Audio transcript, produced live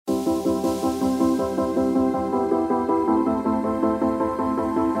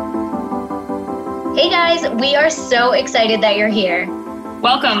Hey guys, we are so excited that you're here.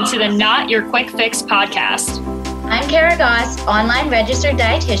 Welcome to the Not Your Quick Fix podcast. I'm Kara Goss, online registered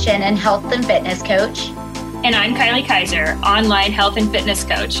dietitian and health and fitness coach. And I'm Kylie Kaiser, online health and fitness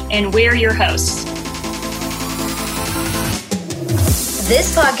coach, and we're your hosts.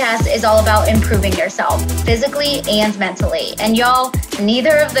 This podcast is all about improving yourself, physically and mentally. And y'all,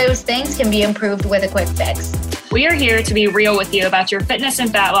 neither of those things can be improved with a quick fix. We are here to be real with you about your fitness and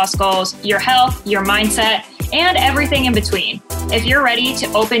fat loss goals, your health, your mindset, and everything in between. If you're ready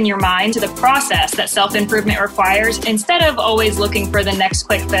to open your mind to the process that self-improvement requires instead of always looking for the next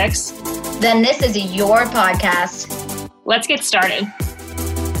quick fix, then this is your podcast. Let's get started.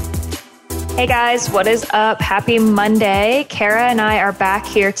 Hey guys, what is up? Happy Monday. Kara and I are back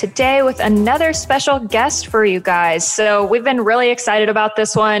here today with another special guest for you guys. So we've been really excited about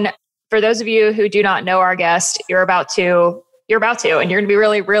this one. For those of you who do not know our guest, you're about to, and you're going to be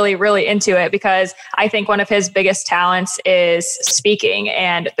really, really, really into it, because I think one of his biggest talents is speaking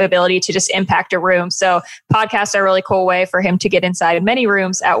and the ability to just impact a room. So podcasts are a really cool way for him to get inside many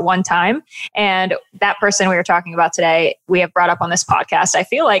rooms at one time. And that person we were talking about today, we have brought up on this podcast, I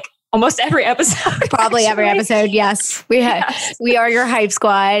feel like almost every episode. Probably every episode, yes. We are your hype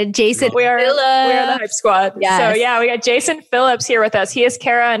squad. Jason we are the hype squad. Yes. So yeah, we got Jason Phillips here with us. He is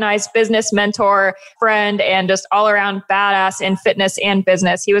Kara and I's business mentor, friend, and just all around badass in fitness and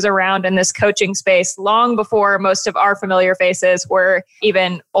business. He was around in this coaching space long before most of our familiar faces were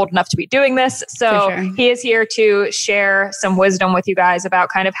even old enough to be doing this. So sure. He is here to share some wisdom with you guys about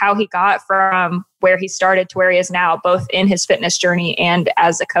kind of how he got from where he started to where he is now, both in his fitness journey and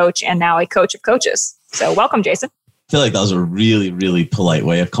as a coach, and now a coach of coaches. So welcome, Jason. I feel like that was a really, really polite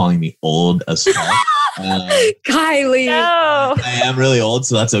way of calling me old as fuck. Kylie. No. I am really old,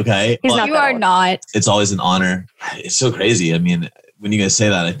 so that's okay. He's not You that are old. not. It's always an honor. It's so crazy. I mean, when you guys say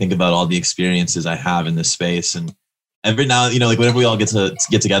that, I think about all the experiences I have in this space. And every now, like whenever we all get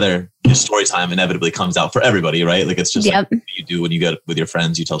together, your story time inevitably comes out for everybody, right? Like it's just like what you do when you get with your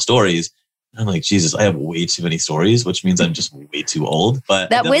friends, you tell stories. I'm like, Jesus, I have way too many stories, which means I'm just way too old.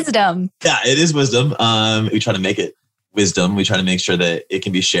 But That wisdom. Yeah, it is wisdom. We try to make it wisdom. We try to make sure that it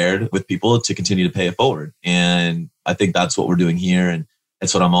can be shared with people to continue to pay it forward. And I think that's what we're doing here. And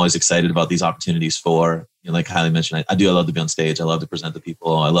that's what I'm always excited about these opportunities for. Like Kylie mentioned, I love to be on stage. I love to present to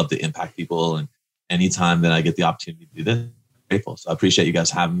people. I love to impact people. And anytime that I get the opportunity to do this, I'm grateful. So I appreciate you guys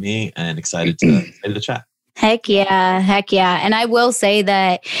having me and excited to chat. Heck yeah. And I will say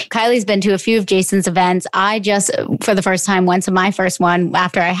that Kylie's been to a few of Jason's events. I just, for the first time, went to my first one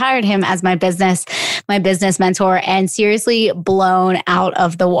after I hired him as my business mentor, and seriously blown out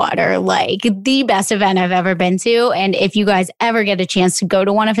of the water. Like the best event I've ever been to. And if you guys ever get a chance to go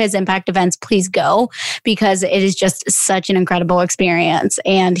to one of his impact events, please go, because it is just such an incredible experience.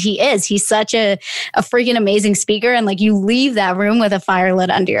 And he's such a freaking amazing speaker. And like you leave that room with a fire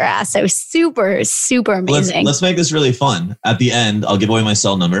lit under your ass. So super, super amazing. Let's make this really fun. At the end, I'll give away my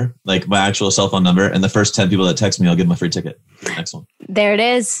cell number, like my actual cell phone number. And the first 10 people that text me, I'll give them a free ticket. Next one. There it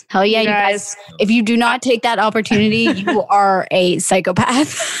is. Hell yeah, you guys. If you do not take that opportunity, you are a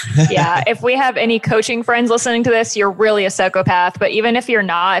psychopath. Yeah. If we have any coaching friends listening to this, you're really a psychopath. But even if you're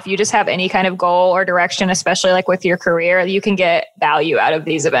not, if you just have any kind of goal or direction, especially like with your career, you can get value out of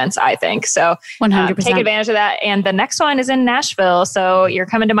these events, I think. So 100%. Take advantage of that. And the next one is in Nashville. So you're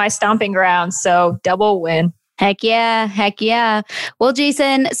coming to my stomping grounds. So double win. Heck yeah. Well,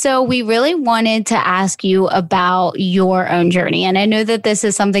 Jason, so we really wanted to ask you about your own journey. And I know that this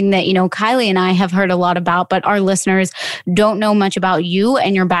is something that, Kylie and I have heard a lot about, but our listeners don't know much about you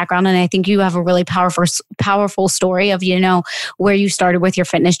and your background. And I think you have a really powerful story of, where you started with your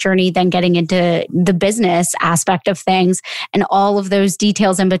fitness journey, then getting into the business aspect of things and all of those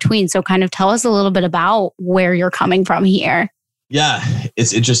details in between. So kind of tell us a little bit about where you're coming from here. Yeah,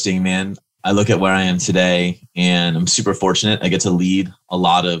 it's interesting, man. I look at where I am today and I'm super fortunate. I get to lead a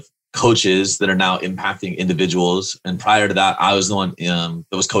lot of coaches that are now impacting individuals. And prior to that, I was the one that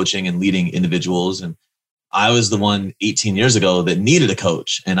was coaching and leading individuals. And I was the one 18 years ago that needed a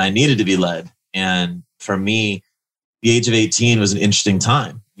coach and I needed to be led. And for me, the age of 18 was an interesting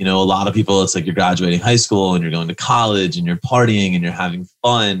time. A lot of people, it's like you're graduating high school and you're going to college and you're partying and you're having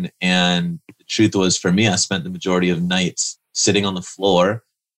fun. And the truth was, for me, I spent the majority of nights sitting on the floor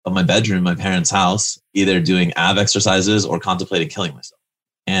of my bedroom, my parents' house, either doing ab exercises or contemplating killing myself.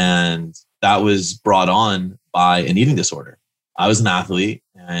 And that was brought on by an eating disorder. I was an athlete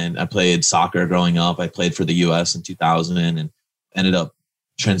and I played soccer growing up. I played for the US in 2000 and ended up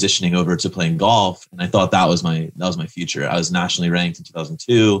transitioning over to playing golf. And I thought that was my future. I was nationally ranked in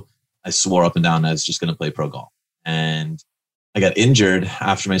 2002. I swore up and down I was just going to play pro golf. And I got injured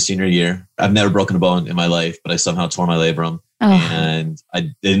after my senior year. I've never broken a bone in my life, but I somehow tore my labrum. And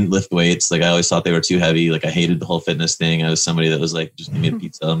I didn't lift weights. Like I always thought they were too heavy. Like I hated the whole fitness thing. I was somebody that was like, just give me a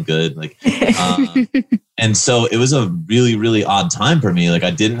pizza, I'm good. Like, and so it was a really, really odd time for me. Like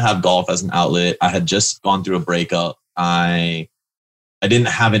I didn't have golf as an outlet. I had just gone through a breakup. I didn't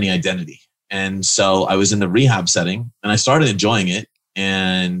have any identity. And so I was in the rehab setting and I started enjoying it.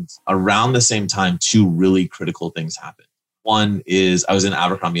 And around the same time, two really critical things happened. One is I was in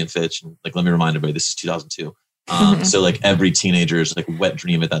Abercrombie and Fitch. And like, let me remind everybody, this is 2002. So like every teenager's like wet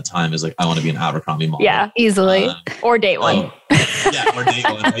dream at that time is like, I want to be an Abercrombie model. Yeah, easily. Or date one. Yeah, or date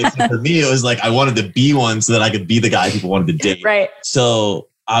one. Right? So for me, it was like, I wanted to be one so that I could be the guy people wanted to date. Right. So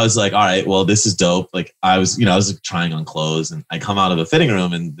I was like, all right, well, this is dope. Like I was like trying on clothes and I come out of the fitting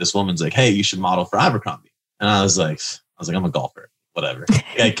room and this woman's like, hey, you should model for Abercrombie. And I was like, I'm a golfer. Whatever.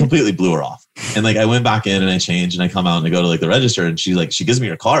 I completely blew her off. And like, I went back in and I changed and I come out and I go to like the register and she gives me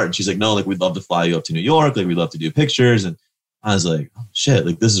her card. And she's like, no, like we'd love to fly you up to New York. Like we'd love to do pictures. And I was like, oh shit,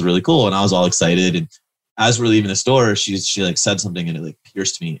 like this is really cool. And I was all excited. And as we're leaving the store, she like said something and it like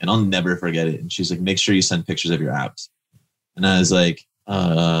pierced me and I'll never forget it. And she's like, make sure you send pictures of your abs. And I was like,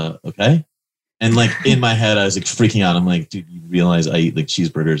 okay. And like in my head, I was like freaking out. I'm like, dude, you realize I eat like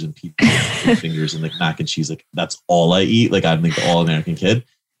cheeseburgers and pizza and fingers and like mac and cheese. Like that's all I eat. Like I'm like the all American kid.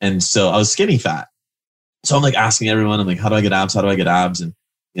 And so I was skinny fat. So I'm like asking everyone, I'm like, how do I get abs? How do I get abs? And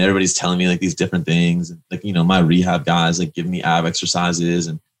you know, everybody's telling me like these different things. And like, you know, my rehab guys like giving me ab exercises.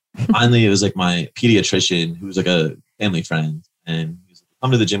 And finally it was like my pediatrician who was like a family friend. And he was like,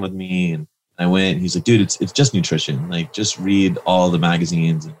 come to the gym with me. And I went and he's like, dude, it's just nutrition. Like just read all the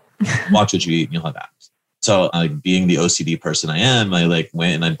magazines and watch what you eat and you'll have abs. So like being the OCD person I am, I like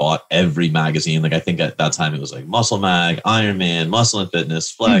went and I bought every magazine. Like I think at that time it was like Muscle Mag, Iron Man, Muscle and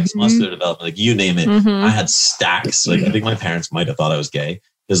Fitness, Flex, Muscular Development, like you name it. I had stacks. Like I think my parents might have thought I was gay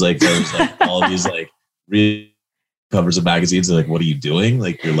because like there was like all these like real covers of magazines. They're like, what are you doing?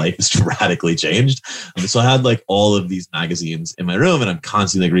 Like your life is radically changed. So I had like all of these magazines in my room and I'm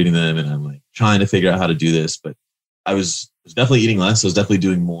constantly like reading them and I'm like trying to figure out how to do this. But I was definitely eating less. I was definitely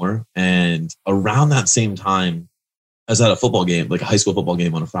doing more. And around that same time, I was at a football game, like a high school football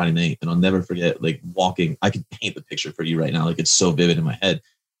game on a Friday night. And I'll never forget, like walking, I could paint the picture for you right now. Like it's so vivid in my head.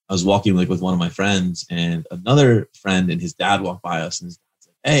 I was walking like with one of my friends and another friend and his dad walked by us and his dad's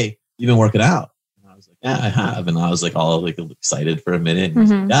like, hey, you've been working out? And I was like, yeah, I have. And I was like all like excited for a minute. And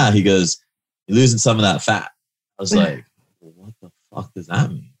like, yeah, he goes, you're losing some of that fat. I was like, what the fuck does that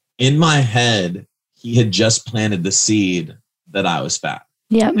mean? In my head, he had just planted the seed that I was fat.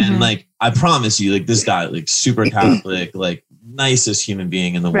 Yeah. And like, I promise you, like this guy, like super Catholic, like nicest human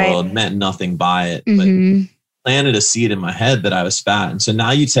being in the world, meant nothing by it, but planted a seed in my head that I was fat. And so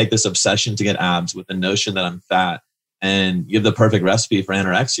now you take this obsession to get abs with the notion that I'm fat and you have the perfect recipe for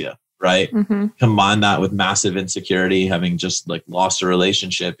anorexia, right? Combine that with massive insecurity, having just like lost a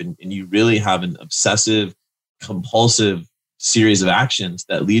relationship and you really have an obsessive, compulsive series of actions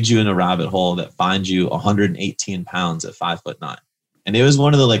that lead you in a rabbit hole that finds you 118 pounds at 5'9". And it was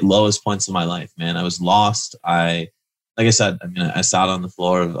one of the like lowest points of my life, man. I was lost. Like I said, I mean, I sat on the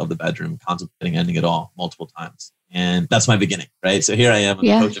floor of the bedroom contemplating ending it all multiple times. And that's my beginning, right? So here I am, I'm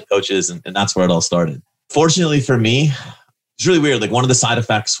the coach of coaches, and that's where it all started. Fortunately for me, it's really weird. Like one of the side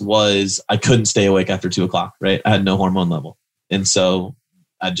effects was I couldn't stay awake after 2:00, right? I had no hormone level. And so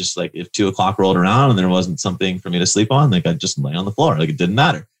I just like, if 2:00 rolled around and there wasn't something for me to sleep on, like I'd just lay on the floor. Like it didn't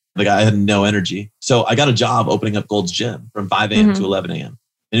matter. Like I had no energy. So I got a job opening up Gold's Gym from 5 a.m. to 11 a.m.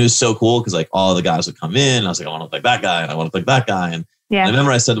 And it was so cool because like all the guys would come in. And I was like, I want to look like that guy. And I want to look like that guy. And I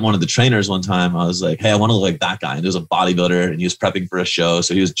remember I said to one of the trainers one time, I was like, hey, I want to look like that guy. And he was a bodybuilder and he was prepping for a show.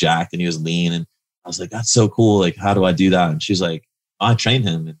 So he was jacked and he was lean. And I was like, that's so cool. Like, how do I do that? And she's like, I train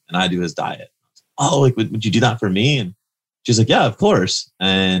him and I do his diet. Oh, like, would you do that for me? And she's like, yeah, of course.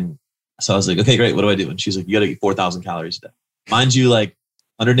 And so I was like, okay, great. What do I do? And she's like, you got to eat 4,000 calories a day. Mind you, like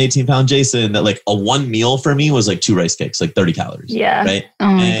 118 pound Jason, that like a one meal for me was like 2 rice cakes, like 30 calories. Yeah. Right.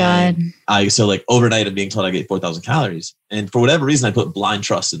 Oh my God. So like overnight I'm being told I get 4,000 calories. And for whatever reason, I put blind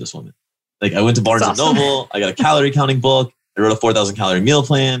trust in this woman. Like I went to Barnes and Noble. I got a calorie counting book. I wrote a 4,000 calorie meal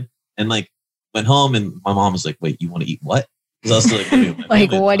plan and like went home and my mom was like, wait, you want to eat what? Because I was still like,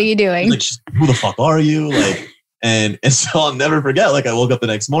 like, what are you doing? Like, who the fuck are you? Like, and so I'll never forget, like I woke up the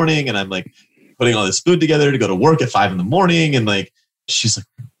next morning and I'm like putting all this food together to go to work at 5 a.m. And like, she's like,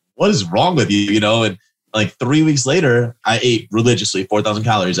 what is wrong with you? You know? And like 3 weeks later, I ate religiously 4,000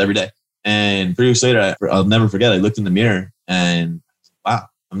 calories every day. And 3 weeks later, I'll never forget, I looked in the mirror and wow,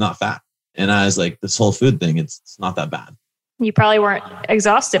 I'm not fat. And I was like, this whole food thing, it's not that bad. You probably weren't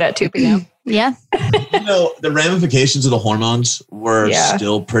exhausted at 2 p.m. Yeah. The ramifications of the hormones were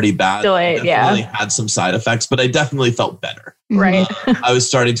still pretty bad. I definitely had some side effects, but I definitely felt better. Right. I was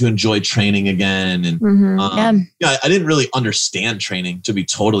starting to enjoy training again. And I didn't really understand training, to be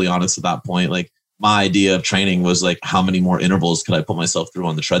totally honest at that point. Like, my idea of training was like, how many more intervals could I put myself through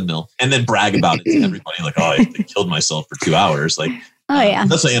on the treadmill and then brag about it to everybody? Like, oh, I killed myself for 2 hours. Like,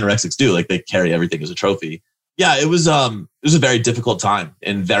 that's what anorexics do. Like, they carry everything as a trophy. Yeah, it was a very difficult time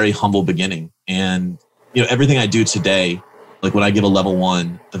and very humble beginning. And, everything I do today, like when I give a level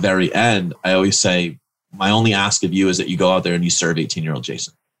 1, at the very end, I always say, my only ask of you is that you go out there and you serve 18-year-old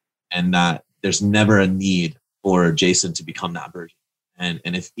Jason, and that there's never a need for Jason to become that version. And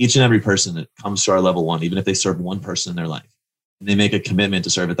if each and every person that comes to our level 1, even if they serve one person in their life, and they make a commitment to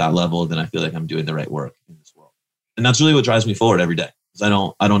serve at that level, then I feel like I'm doing the right work in this world. And that's really what drives me forward every day.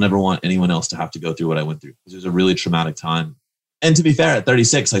 Because I don't ever want anyone else to have to go through what I went through. Because it was a really traumatic time. And to be fair, at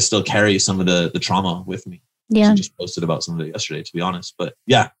 36, I still carry some of the trauma with me. Yeah. I just posted about some of it yesterday, to be honest. But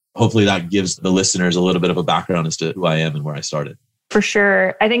yeah, hopefully that gives the listeners a little bit of a background as to who I am and where I started. For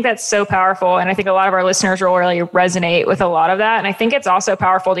sure. I think that's so powerful. And I think a lot of our listeners will really resonate with a lot of that. And I think it's also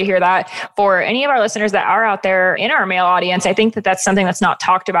powerful to hear that for any of our listeners that are out there in our male audience. I think that that's something that's not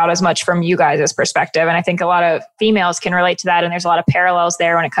talked about as much from you guys' perspective. And I think a lot of females can relate to that. And there's a lot of parallels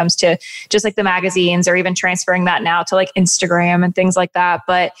there when it comes to just like the magazines, or even transferring that now to like Instagram and things like that.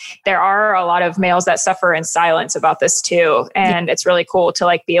 But there are a lot of males that suffer in silence about this too. And it's really cool to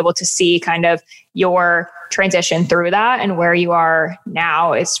like be able to see kind of your transition through that and where you are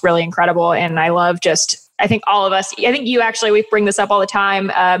now. It's really incredible. And I love I think all of us, I think you actually, we bring this up all the time,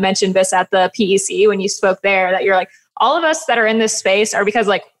 mentioned this at the PEC when you spoke there, that you're like, all of us that are in this space are because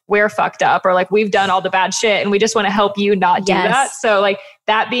like we're fucked up, or like we've done all the bad shit and we just want to help you not do that. So like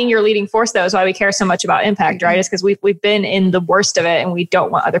that being your leading force though is why we care so much about impact, right? Is because we've been in the worst of it and we don't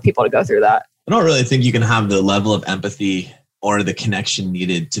want other people to go through that. I don't really think you can have the level of empathy or the connection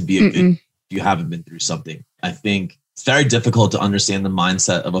needed to be a good, you haven't been through something. I think it's very difficult to understand the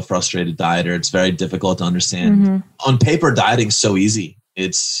mindset of a frustrated dieter. It's very difficult to understand. On paper, dieting's so easy.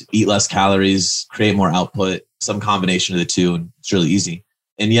 It's eat less calories, create more output, some combination of the two, and it's really easy.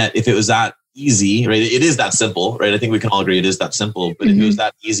 And yet, if it was that easy, right, it is that simple, right? I think we can all agree it is that simple. But if it was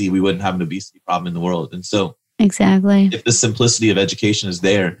that easy, we wouldn't have an obesity problem in the world. And so, exactly, if the simplicity of education is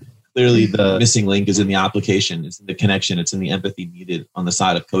there, clearly the missing link is in the application, it's in the connection, it's in the empathy needed on the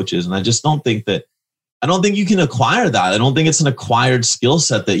side of coaches. And I just don't think you can acquire that. I don't think it's an acquired skill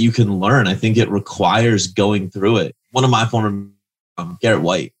set that you can learn. I think it requires going through it. One of my former Garrett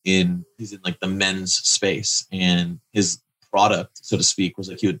White, he's in like the men's space, and his product, so to speak, was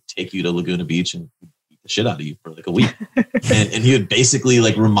like he would take you to Laguna Beach and beat the shit out of you for like a week. and he would basically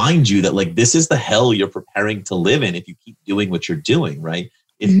like remind you that like, this is the hell you're preparing to live in if you keep doing what you're doing, right?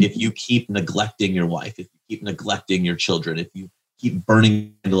 If you keep neglecting your wife, if you keep neglecting your children, if you keep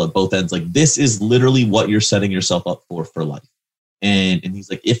burning candle at both ends, like this is literally what you're setting yourself up for life. And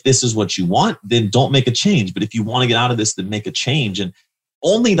he's like, if this is what you want, then don't make a change. But if you want to get out of this, then make a change. And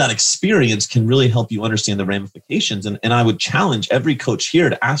only that experience can really help you understand the ramifications. And I would challenge every coach here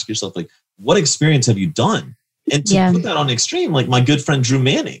to ask yourself, like, what experience have you done? And to put that on the extreme, like my good friend Drew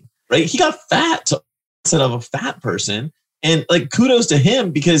Manning, right? He got fat instead of a fat person. And like, kudos to him,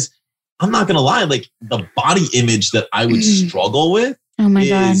 because I'm not going to lie, like the body image that I would struggle with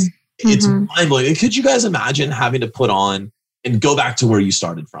it's mind blowing. Could you guys imagine having to put on and go back to where you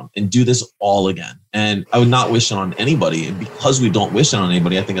started from and do this all again? And I would not wish it on anybody. And because we don't wish it on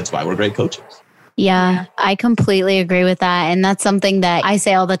anybody, I think that's why we're great coaches. Yeah, I completely agree with that. And that's something that I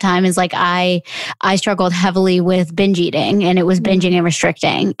say all the time is like, I struggled heavily with binge eating, and it was binging and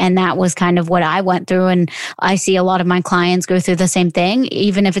restricting. And that was kind of what I went through. And I see a lot of my clients go through the same thing,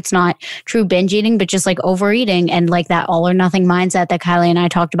 even if it's not true binge eating, but just like overeating and like that all or nothing mindset that Kylie and I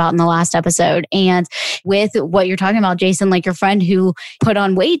talked about in the last episode. And with what you're talking about, Jason, like your friend who put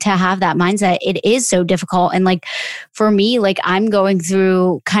on weight, to have that mindset, it is so difficult. And like for me, like I'm going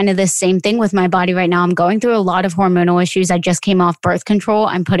through kind of the same thing with my body right now. I'm going through a lot of hormonal issues. I just came off birth control.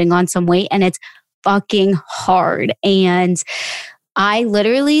 I'm putting on some weight and it's fucking hard. And I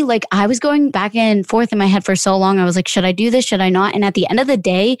literally, like, I was going back and forth in my head for so long. I was like, should I do this? Should I not? And at the end of the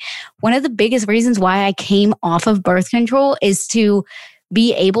day, one of the biggest reasons why I came off of birth control is to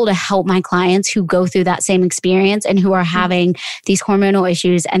be able to help my clients who go through that same experience and who are having these hormonal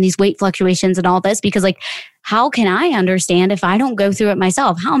issues and these weight fluctuations and all this. Because like, how can I understand if I don't go through it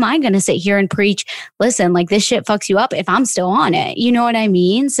myself? How am I going to sit here and preach, listen, like this shit fucks you up if I'm still on it? You know what I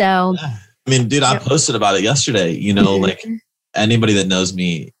mean? So, yeah. I mean, dude, I posted about it yesterday, you know, like anybody that knows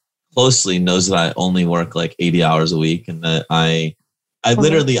me closely knows that I only work like 80 hours a week and that I I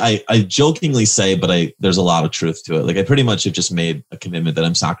literally, I jokingly say, but there's a lot of truth to it. Like I pretty much have just made a commitment that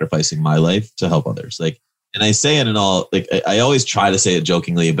I'm sacrificing my life to help others. Like, and I say it in all, like I always try to say it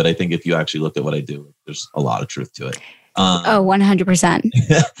jokingly, but I think if you actually look at what I do, there's a lot of truth to it.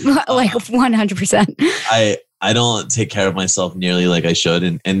 100%. Like 100%. I don't take care of myself nearly like I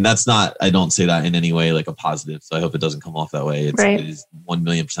should. And that's not, I don't say that in any way like a positive. So I hope it doesn't come off that way. It is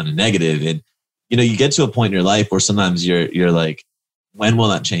 1,000,000% a negative. And, you know, you get to a point in your life where sometimes you're like, when will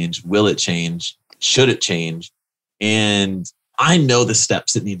that change? Will it change? Should it change? And I know the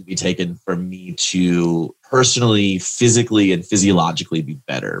steps that need to be taken for me to personally, physically, and physiologically be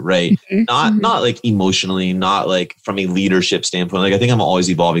better, right? Not like emotionally, not like from a leadership standpoint. Like I think I'm always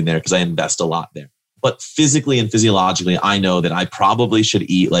evolving there because I invest a lot there. But physically and physiologically, I know that I probably should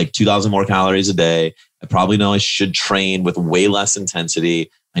eat like 2,000 more calories a day. I probably know I should train with way less intensity.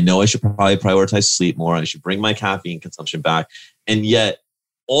 I know I should probably prioritize sleep more. I should bring my caffeine consumption back. And yet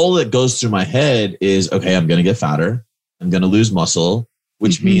all that goes through my head is, okay, I'm going to get fatter. I'm going to lose muscle,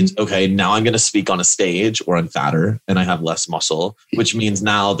 which means, okay, now I'm going to speak on a stage where I'm fatter and I have less muscle, which means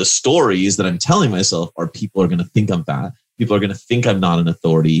now the stories that I'm telling myself are people are going to think I'm fat. People are going to think I'm not an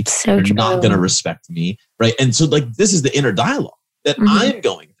authority. They're not going to respect me. Right. And so like, this is the inner dialogue that I'm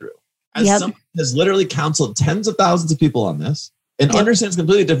going through as someone who has literally counseled tens of thousands of people on this and understands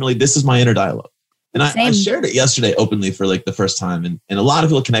completely differently. This is my inner dialogue. And I shared it yesterday openly for like the first time. And a lot of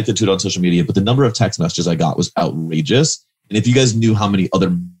people connected to it on social media, but the number of text messages I got was outrageous. And if you guys knew how many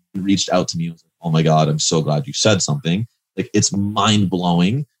other reached out to me, I was like, oh my God, I'm so glad you said something. Like it's mind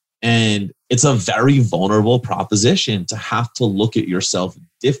blowing. And it's a very vulnerable proposition to have to look at yourself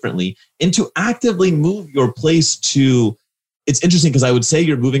differently and to actively move your place to, it's interesting because I would say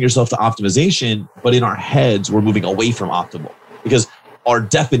you're moving yourself to optimization, but in our heads, we're moving away from optimal because our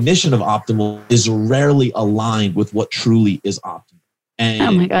definition of optimal is rarely aligned with what truly is optimal. And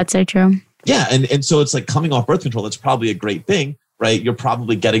oh my God, so true. Yeah. And so it's like coming off birth control. That's probably a great thing, right? You're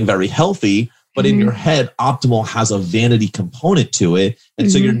probably getting very healthy, but in your head, optimal has a vanity component to it.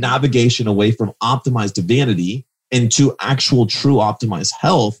 And so your navigation away from optimized vanity into actual true optimized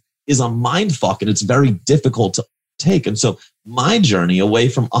health is a mind fuck. And it's very difficult to take. And so my journey away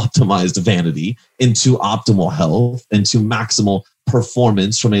from optimized vanity into optimal health, into maximal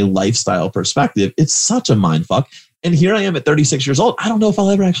performance from a lifestyle perspective, it's such a mind fuck. And here I am at 36 years old. I don't know if I'll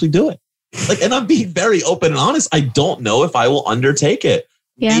ever actually do it. Like, and I'm being very open and honest. I don't know if I will undertake it.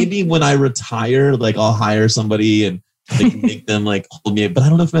 Yeah. Maybe when I retire, like I'll hire somebody and like, make them like hold me, but I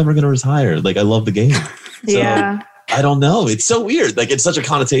don't know if I'm ever going to retire. Like I love the game. So, I don't know. It's so weird. Like it's such a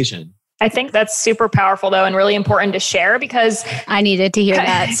connotation. I think that's super powerful though, and really important to share because I needed to hear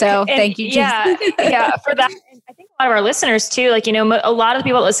that. So thank you. Yeah, for that. I think a lot of our listeners too, like, you know, a lot of the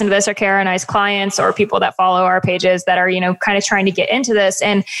people that listen to this are Kara and I's clients or people that follow our pages that are, you know, kind of trying to get into this.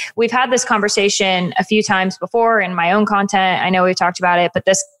 And we've had this conversation a few times before in my own content. I know we've talked about it, but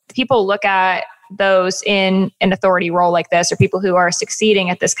people look at those in an authority role like this, or people who are succeeding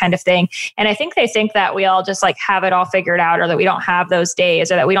at this kind of thing. And I think they think that we all just like have it all figured out, or that we don't have those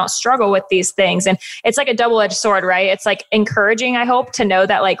days, or that we don't struggle with these things. And it's like a double-edged sword, right? It's like encouraging, I hope, to know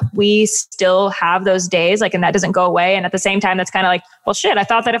that like we still have those days, like, and that doesn't go away. And at the same time, that's kind of like, well, shit, I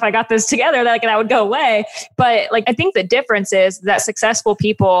thought that if I got this together, that would go away. But like, I think the difference is that successful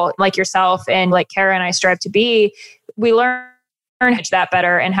people like yourself and like Kara and I strive to be, we learn that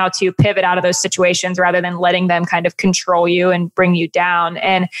better and how to pivot out of those situations rather than letting them kind of control you and bring you down.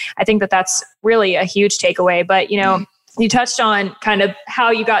 And I think that that's really a huge takeaway. But, you know, you touched on kind of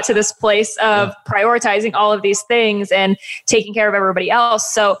how you got to this place of prioritizing all of these things and taking care of everybody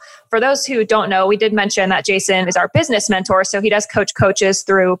else. So for those who don't know, we did mention that Jason is our business mentor. So he does coach coaches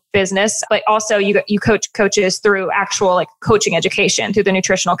through business, but also you coach coaches through actual like coaching education through the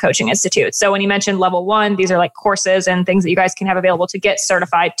Nutritional Coaching Institute. So when you mentioned level 1, these are like courses and things that you guys can have available to get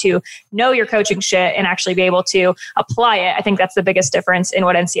certified to know your coaching shit and actually be able to apply it. I think that's the biggest difference in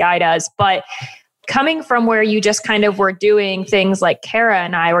what NCI does. But coming from where you just kind of were doing things like Kara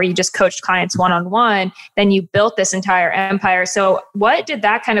and I, where you just coached clients one-on-one, then you built this entire empire. So what did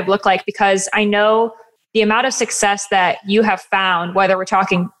that kind of look like? Because I know the amount of success that you have found, whether we're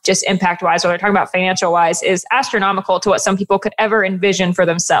talking just impact-wise or we're talking about financial-wise, is astronomical to what some people could ever envision for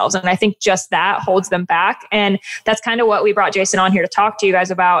themselves. And I think just that holds them back. And that's kind of what we brought Jason on here to talk to you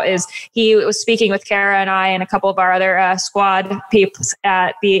guys about. Is he was speaking with Kara and I and a couple of our other squad peeps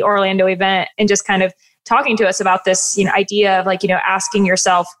at the Orlando event and just kind of talking to us about this, idea of like, asking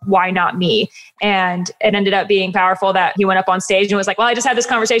yourself, why not me? And it ended up being powerful that he went up on stage and was like, well, I just had this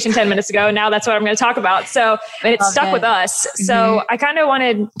conversation 10 minutes ago. And now that's what I'm going to talk about. So, and it stuck with us. So I kind of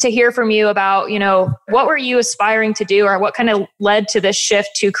wanted to hear from you about, what were you aspiring to do, or what kind of led to this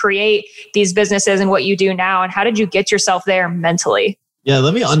shift to create these businesses and what you do now? And how did you get yourself there mentally? Yeah,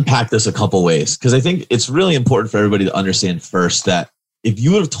 let me unpack this a couple ways, because I think it's really important for everybody to understand first that if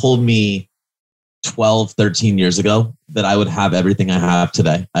you would have told me 12, 13 years ago that I would have everything I have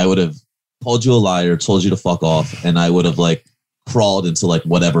today, I would have told you a liar, told you to fuck off, and I would have like crawled into like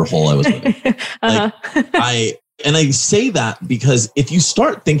whatever hole I was in. I say that because if you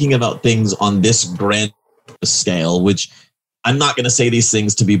start thinking about things on this grand scale, which I'm not going to say these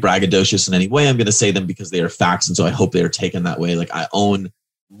things to be braggadocious in any way. I'm going to say them because they are facts. And so I hope they are taken that way. Like I own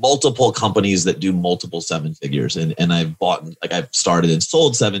multiple companies that do multiple 7 figures. And I've I've started and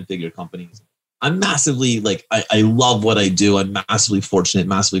sold 7-figure companies. I'm massively I love what I do. I'm massively fortunate,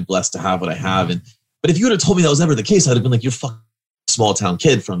 massively blessed to have what I have. But if you would have told me that was ever the case, I'd have been like, you're fucking small town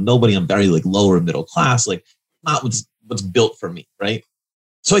kid from nobody. I'm very like lower middle class, like not what's built for me. Right.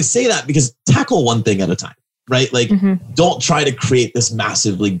 So I say that because tackle one thing at a time, right? Like don't try to create this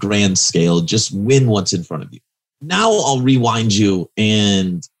massively grand scale, just win what's in front of you. Now I'll rewind you.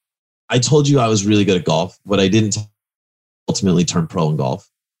 And I told you I was really good at golf. What I didn't ultimately turn pro in golf.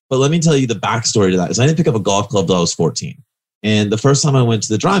 But let me tell you the backstory to that is I didn't pick up a golf club till I was 14. And the first time I went to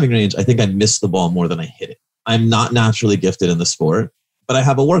the driving range, I think I missed the ball more than I hit it. I'm not naturally gifted in the sport, but I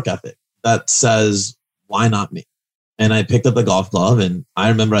have a work ethic that says, why not me? And I picked up the golf club, and I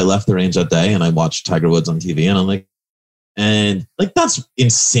remember I left the range that day and I watched Tiger Woods on TV, and I'm like, that's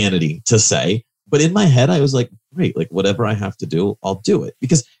insanity to say. But in my head, I was like, great, like whatever I have to do, I'll do it.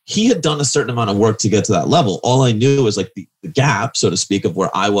 Because he had done a certain amount of work to get to that level. All I knew was like the gap, so to speak, of where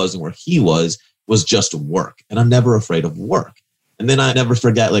I was and where he was just work. And I'm never afraid of work. And then I never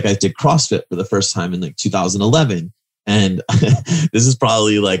forget, like I did CrossFit for the first time in like 2011. And this is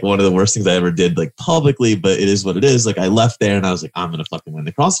probably like one of the worst things I ever did like publicly, but it is what it is. Like I left there and I was like, I'm going to fucking win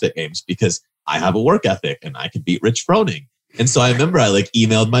the CrossFit Games because I have a work ethic and I could beat Rich Froning. And so I remember I like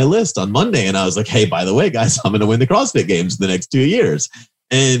emailed my list on Monday and I was like, hey, by the way, guys, I'm going to win the CrossFit Games in the next 2 years.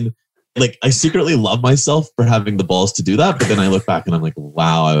 And like, I secretly love myself for having the balls to do that. But then I look back and I'm like,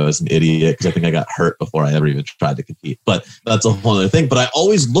 wow, I was an idiot because I think I got hurt before I ever even tried to compete. But that's a whole other thing. But I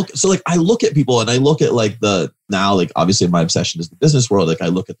always I look at people and I look at like now, obviously my obsession is the business world. Like I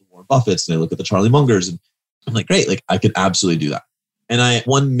look at the Warren Buffetts and I look at the Charlie Mungers and I'm like, great, like I could absolutely do that. And I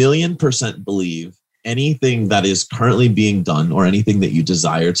 1,000,000% believe anything that is currently being done or anything that you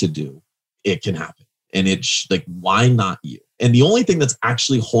desire to do, it can happen. And it's like, why not you? And the only thing that's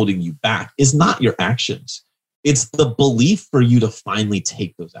actually holding you back is not your actions. It's the belief for you to finally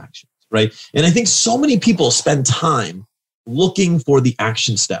take those actions, right? And I think so many people spend time looking for the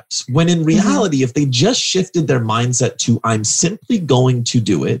action steps when in reality, if they just shifted their mindset to I'm simply going to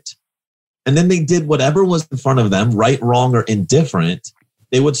do it, and then they did whatever was in front of them, right, wrong, or indifferent,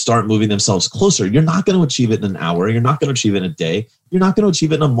 they would start moving themselves closer. You're not going to achieve it in an hour. You're not going to achieve it in a day. You're not going to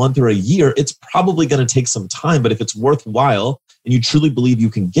achieve it in a month or a year. It's probably going to take some time, but if it's worthwhile and you truly believe you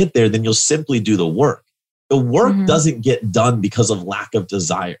can get there, then you'll simply do the work. The work doesn't get done because of lack of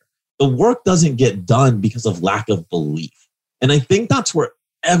desire. The work doesn't get done because of lack of belief. And I think that's where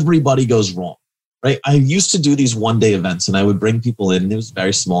everybody goes wrong, right? I used to do these one-day events and I would bring people in and it was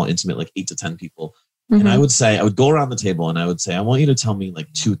very small, intimate, like 8 to 10 people. And I would go around the table and I would say, I want you to tell me like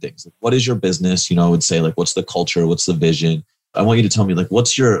 2 things. Like, what is your business? I would say like, what's the culture? What's the vision? I want you to tell me like,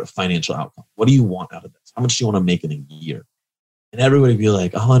 what's your financial outcome? What do you want out of this? How much do you want to make in a year? And everybody would be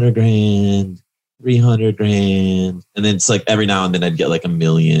like 100 grand, 300 grand. And then it's like every now and then I'd get like 1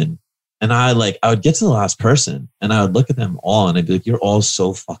 million. And I would get to the last person and I would look at them all and I'd be like, you're all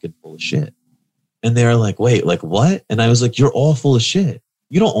so fucking full of shit. And they're like, wait, like what? And I was like, you're all full of shit.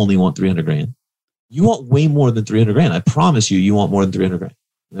 You don't only want 300 grand. You want way more than 300 grand. I promise you want more than 300 grand.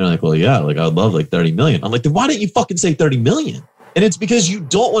 And they're like, well, yeah, like I'd love like 30 million. I'm like, then why don't you fucking say 30 million? And it's because you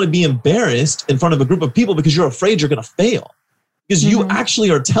don't want to be embarrassed in front of a group of people because you're afraid you're going to fail. Because you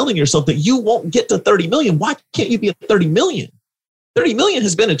actually are telling yourself that you won't get to 30 million. Why can't you be at 30 million? 30 million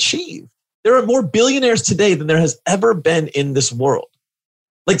has been achieved. There are more billionaires today than there has ever been in this world.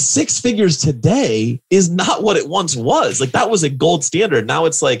 Like 6 figures today is not what it once was. Like that was a gold standard. Now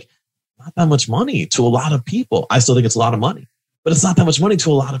it's like, not that much money to a lot of people. I still think it's a lot of money, but it's not that much money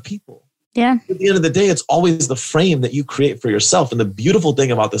to a lot of people. Yeah. At the end of the day, it's always the frame that you create for yourself. And the beautiful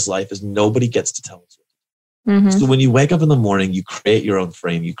thing about this life is nobody gets to tell us. So when you wake up in the morning, you create your own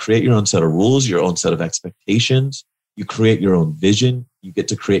frame. You create your own set of rules, your own set of expectations. You create your own vision. You get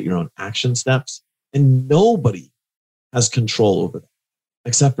to create your own action steps. And nobody has control over that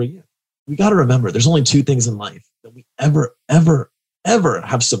except for you. We got to remember there's only two things in life that we ever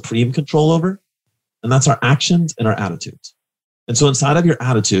have supreme control over. And that's our actions and our attitudes. And so inside of your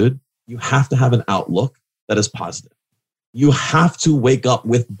attitude, you have to have an outlook that is positive. You have to wake up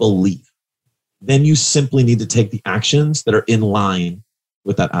with belief. Then you simply need to take the actions that are in line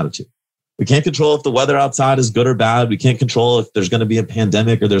with that attitude. We can't control if the weather outside is good or bad. We can't control if there's going to be a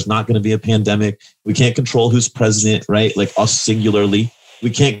pandemic or there's not going to be a pandemic. We can't control who's president, right? Like us singularly. We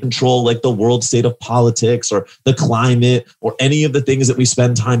can't control like the world state of politics or the climate or any of the things that we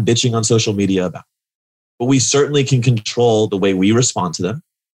spend time bitching on social media about. But we certainly can control the way we respond to them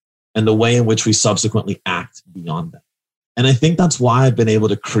and the way in which we subsequently act beyond them. And I think that's why I've been able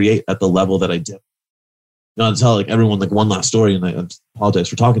to create at the level that I do. I'll tell like everyone like one last story, and I apologize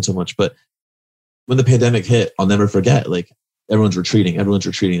for talking so much, but when the pandemic hit, I'll never forget, like everyone's retreating,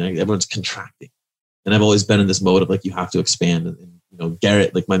 like, everyone's contracting. And I've always been in this mode of like, you have to expand. And you know,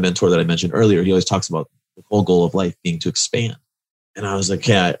 Garrett, like my mentor that I mentioned earlier, he always talks about the whole goal of life being to expand. And I was like,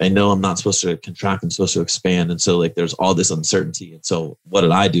 yeah, I know I'm not supposed to contract, I'm supposed to expand. And so like, there's all this uncertainty. And so what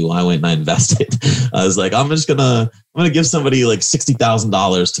did I do? I went and I invested. I was like, I'm going to give somebody like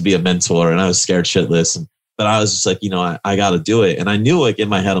 $60,000 to be a mentor. And I was scared shitless. But I was just like, you know, I got to do it. And I knew like in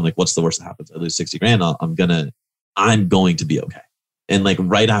my head, I'm like, what's the worst that happens? I lose 60 grand. I'm going to be okay. And like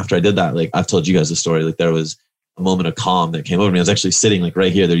right after I did that, like I've told you guys the story, like there was a moment of calm that came over me. I was actually sitting like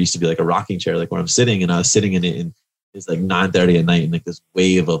right here. There used to be like a rocking chair, like where I'm sitting, and I was sitting in it, and it's like 9:30 at night, and like this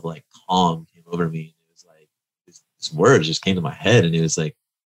wave of like calm came over me. And it was like this word just came to my head, and it was like,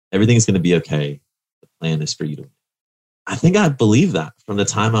 everything's going to be okay. The plan is for you to win. I think I believed that from the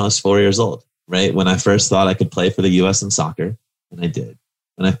time I was 4 years old. Right? When I first thought I could play for the US in soccer, and I did.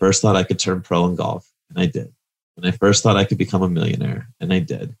 When I first thought I could turn pro in golf, and I did. When I first thought I could become a millionaire, and I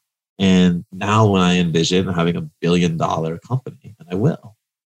did. And now when I envision having $1 billion company, and I will,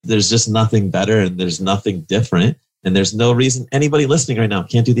 there's just nothing better, and there's nothing different. And there's no reason anybody listening right now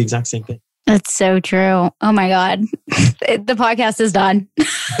can't do the exact same thing. That's so true. Oh my God. The podcast is done.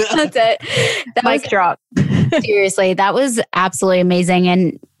 That's it. Mic drop. Seriously, that was absolutely amazing.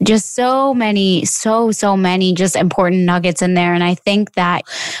 And just so many just important nuggets in there. And I think that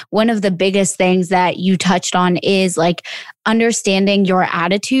one of the biggest things that you touched on is like understanding your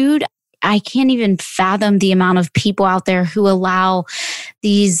attitude. I can't even fathom the amount of people out there who allow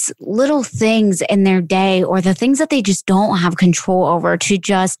these little things in their day or the things that they just don't have control over to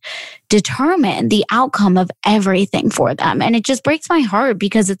just determine the outcome of everything for them. And it just breaks my heart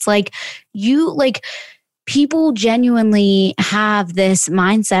because it's like people genuinely have this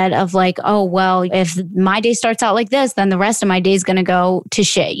mindset of like, oh, well, if my day starts out like this, then the rest of my day is going to go to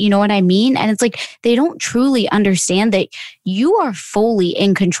shit. You know what I mean? And it's like, they don't truly understand that you are fully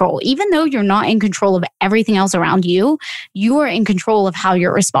in control. Even though you're not in control of everything else around you, you are in control of how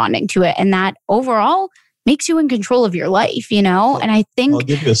you're responding to it. And that overall makes you in control of your life, you know? And I think... I'll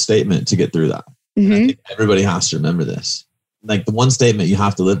give you a statement to get through that. Mm-hmm. I think everybody has to remember this. Like the one statement you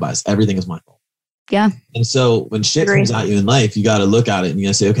have to live by is everything is my fault. Yeah. And so when shit comes at you in life, you got to look at it and you got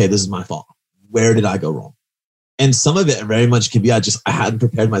to say, okay, this is my fault. Where did I go wrong? And some of it very much can be, I hadn't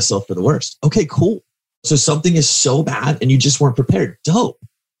prepared myself for the worst. Okay, cool. So something is so bad and you just weren't prepared. Dope.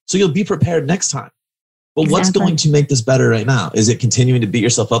 So you'll be prepared next time. But what's going to make this better right now? Is it continuing to beat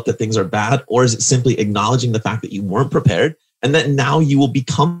yourself up that things are bad? Or is it simply acknowledging the fact that you weren't prepared and that now you will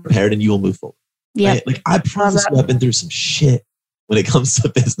become prepared and you will move forward? Yeah. Right? Like I promise you, I've been through some shit. When it comes to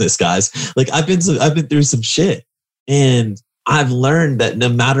business, guys, like I've been through some shit, and I've learned that no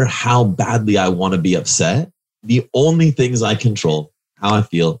matter how badly I want to be upset, the only things I control how I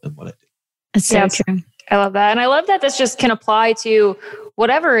feel and what I do. That's so true. I love that. And I love that this just can apply to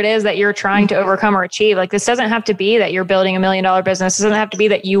whatever it is that you're trying to overcome or achieve. Like this doesn't have to be that you're building $1 million business. This doesn't have to be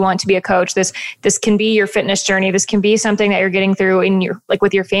that you want to be a coach. This can be your fitness journey. This can be something that you're getting through in your, like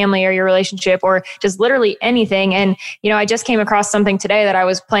with your family or your relationship or just literally anything. And, you know, I just came across something today that I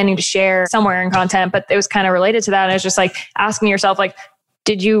was planning to share somewhere in content, but it was kind of related to that. And it's just like asking yourself, like,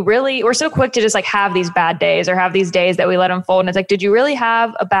 did you really, we're so quick to just like have these bad days or have these days that we let unfold. And it's like, did you really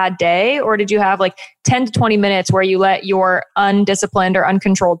have a bad day? Or did you have like 10 to 20 minutes where you let your undisciplined or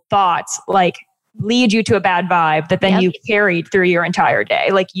uncontrolled thoughts like lead you to a bad vibe that then you carried through your entire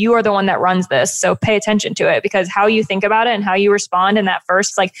day? Like you are the one that runs this. So pay attention to it, because how you think about it and how you respond in that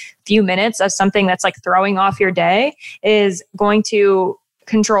first like few minutes of something that's like throwing off your day is going to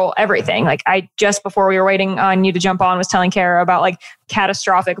control everything. Like I just before we were waiting on you to jump on was telling Kara about like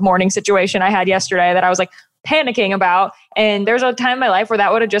catastrophic morning situation I had yesterday that I was like, panicking about. And there's a time in my life where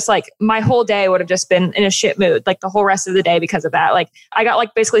that would have just like, my whole day would have just been in a shit mood, like the whole rest of the day because of that. Like I got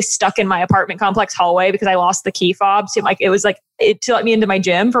like basically stuck in my apartment complex hallway because I lost the key fob. So like, it was like, to let me into my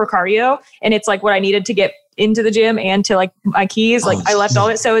gym for cardio. And it's like what I needed to get into the gym and to like my keys. Like I left all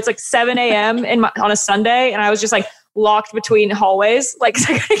of it. So it's like 7 a.m. on a Sunday. And I was just like locked between hallways. Like,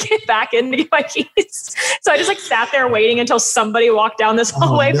 so I gotta get back in to get my keys. So I just like sat there waiting until somebody walked down this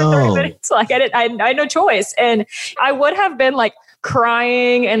hallway for 30 minutes. Like I had no choice. And I would have been like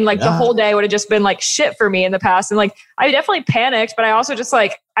crying and like the whole day would have just been like shit for me in the past. And like, I definitely panicked, but I also just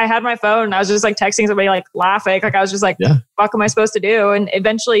like, I had my phone and I was just like texting somebody, like laughing. Like I was just like, fuck am I supposed to do? And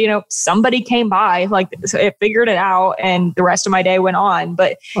eventually, you know, somebody came by, like it figured it out and the rest of my day went on.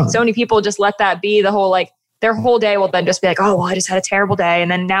 But so many people just let that be the whole, like their whole day will then just be like, oh, well, I just had a terrible day.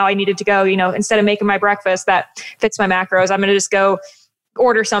 And then now I needed to go, you know, instead of making my breakfast that fits my macros, I'm going to just go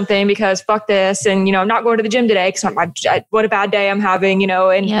order something because fuck this. And, you know, I'm not going to the gym today because what a bad day I'm having, you know,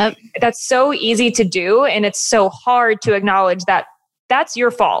 and that's so easy to do. And it's so hard to acknowledge that that's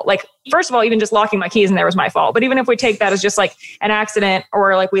your fault. Like, first of all, even just locking my keys in there was my fault. But even if we take that as just like an accident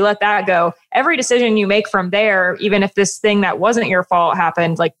or like we let that go, every decision you make from there, even if this thing that wasn't your fault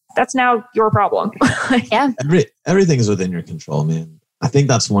happened, like that's now your problem. Everything is within your control, man. I think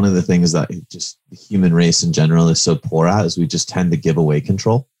that's one of the things that just the human race in general is so poor at, is we just tend to give away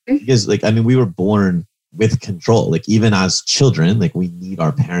control. Because like, I mean, we were born with control. Like even as children, like we need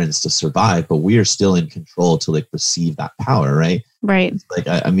our parents to survive, but we are still in control to like receive that power, right? Right. Like,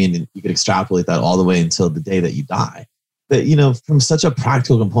 I mean, you could extrapolate that all the way until the day that you die. But, you know, from such a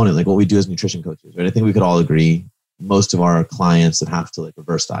practical component, like what we do as nutrition coaches, right? I think we could all agree, most of our clients that have to like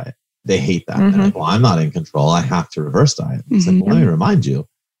reverse diet, they hate that. They're like, well, I'm not in control. I have to reverse diet. It's like, well, let me remind you,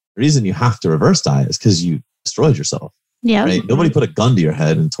 the reason you have to reverse diet is because you destroyed yourself. Yeah. Right? Nobody put a gun to your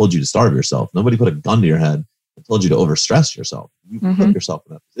head and told you to starve yourself. Nobody put a gun to your head and told you to overstress yourself. You put yourself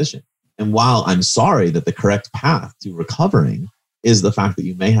in that position. And while I'm sorry that the correct path to recovering is the fact that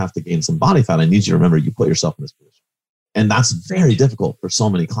you may have to gain some body fat, I need you to remember you put yourself in this position. And that's very difficult for so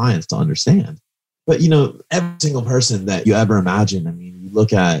many clients to understand. But, you know, every single person that you ever imagine, I mean, you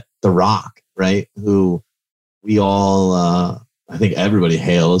look at The Rock, right? Who we all, I think everybody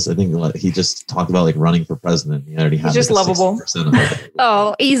hails. I think he just talked about like running for president. He already has just like lovable.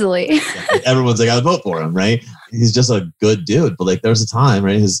 Oh, easily. Like everyone's like, I vote for him, right? He's just a good dude. But like, there's a time,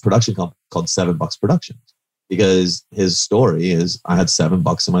 right? His production company called $7 Productions, because his story is, I had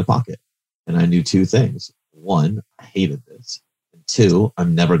 $7 in my pocket and I knew two things. One, I hated this. And two,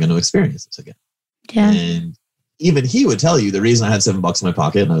 I'm never going to experience this again. Yeah. And even he would tell you the reason I had $7 in my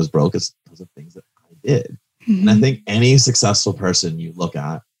pocket and I was broke is because of things that I did. And I think any successful person you look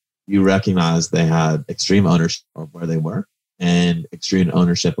at, you recognize they had extreme ownership of where they were and extreme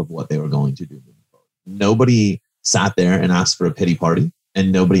ownership of what they were going to do moving forward. Nobody sat there and asked for a pity party,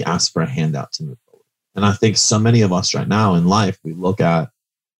 and nobody asked for a handout to move forward. And I think so many of us right now in life, we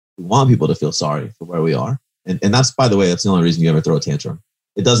want people to feel sorry for where we are. And that's, by the way, that's the only reason you ever throw a tantrum.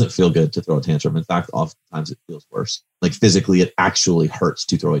 It doesn't feel good to throw a tantrum. In fact, oftentimes it feels worse. Like physically, it actually hurts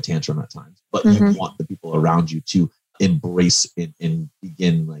to throw a tantrum at times. But you want the people around you to embrace it and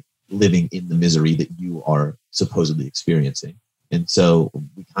begin like living in the misery that you are supposedly experiencing. And so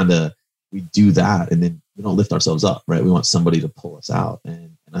we do that, and then we don't lift ourselves up, right? We want somebody to pull us out.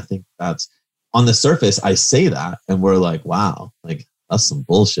 And I think that's, on the surface, I say that and we're like, wow, like that's some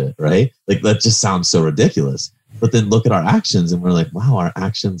bullshit, right? Like that just sounds so ridiculous. But then look at our actions and we're like, wow, our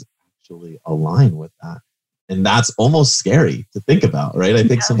actions actually align with that. And that's almost scary to think about, right? I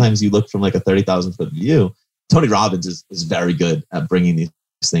think sometimes you look from like a 30,000 foot view. Tony Robbins is very good at bringing these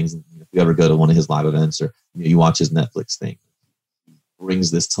things. And if you ever go to one of his live events or you watch his Netflix thing, he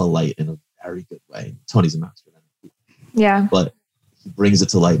brings this to light in a very good way. Tony's a master of it. Yeah. But he brings it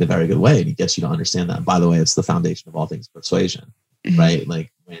to light in a very good way and he gets you to understand that. And by the way, it's the foundation of all things persuasion, right?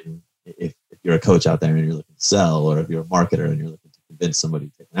 Like if you're a coach out there and you're looking to sell, or if you're a marketer and you're looking to convince somebody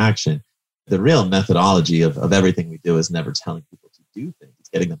to take an action, the real methodology of everything we do is never telling people to do things. It's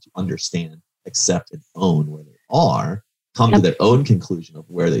getting them to understand, accept, and own where they are, come to their own conclusion of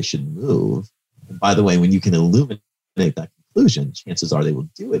where they should move. And by the way, when you can illuminate that conclusion, chances are they will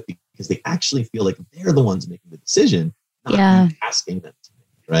do it because they actually feel like they're the ones making the decision, not you asking them to make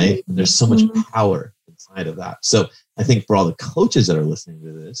it, right? And there's so much power inside of that. So I think for all the coaches that are listening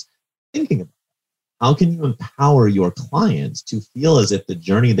to this, thinking about how can you empower your clients to feel as if the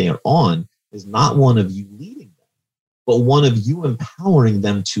journey they are on is not one of you leading them, but one of you empowering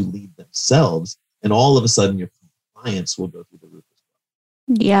them to lead themselves. And all of a sudden your clients will go through the roof as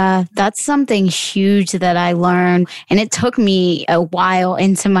Yeah, that's something huge that I learned. And it took me a while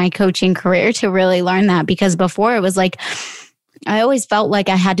into my coaching career to really learn that, because before it was like, I always felt like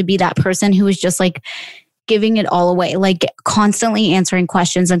I had to be that person who was just like giving it all away, like constantly answering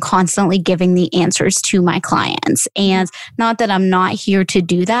questions and constantly giving the answers to my clients. And not that I'm not here to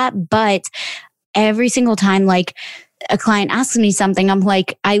do that, but every single time, like, a client asks me something, I'm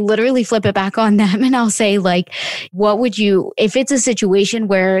like, I literally flip it back on them and I'll say, like, what would you, if it's a situation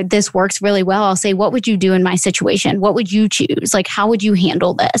where this works really well, I'll say, what would you do in my situation? What would you choose? Like, how would you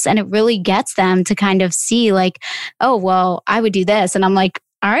handle this? And it really gets them to kind of see like, oh, well, I would do this. And I'm like,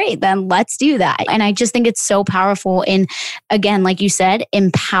 all right, then let's do that. And I just think it's so powerful in, again, like you said,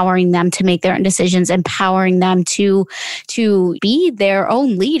 empowering them to make their own decisions, empowering them to be their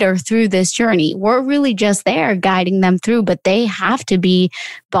own leader through this journey. We're really just there guiding them through, but they have to be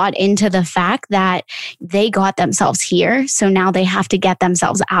bought into the fact that they got themselves here. So now they have to get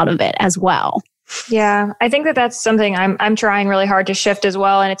themselves out of it as well. Yeah, I think that that's something I'm trying really hard to shift as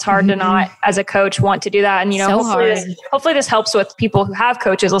well. And it's hard to not, as a coach, want to do that. And, so hopefully this helps with people who have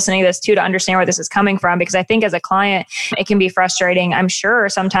coaches listening to this too, to understand where this is coming from. Because I think as a client, it can be frustrating, I'm sure,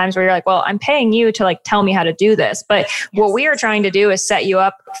 sometimes where you're like, well, I'm paying you to like tell me how to do this. But what we are trying to do is set you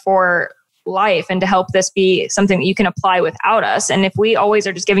up for life and to help this be something that you can apply without us. And if we always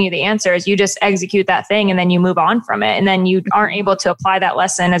are just giving you the answers, you just execute that thing and then you move on from it. And then you aren't able to apply that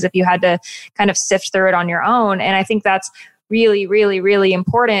lesson as if you had to kind of sift through it on your own. And I think that's really, really, really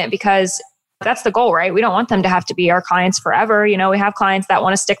important, because that's the goal, right? We don't want them to have to be our clients forever. You know, we have clients that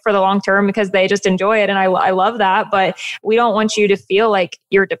want to stick for the long term because they just enjoy it. And I love that. But we don't want you to feel like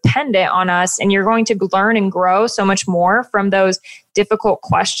you're dependent on us, and you're going to learn and grow so much more from those difficult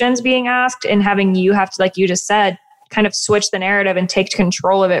questions being asked, and having you have to, like you just said, kind of switch the narrative and take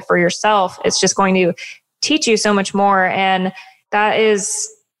control of it for yourself. It's just going to teach you so much more. And that is,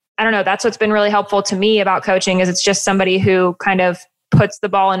 I don't know, that's what's been really helpful to me about coaching, is it's just somebody who kind of puts the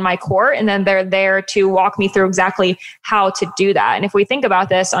ball in my court, and then they're there to walk me through exactly how to do that. And if we think about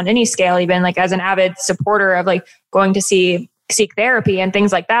this on any scale, even like as an avid supporter of like going to seek therapy and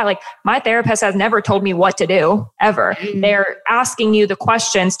things like that, like my therapist has never told me what to do ever. They're asking you the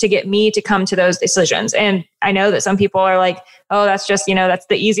questions to get me to come to those decisions. And I know that some people are like, oh, that's just, that's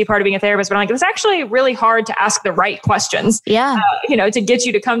the easy part of being a therapist. But I'm like, it's actually really hard to ask the right questions, to get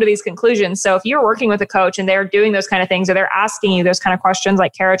you to come to these conclusions. So if you're working with a coach and they're doing those kind of things, or they're asking you those kind of questions,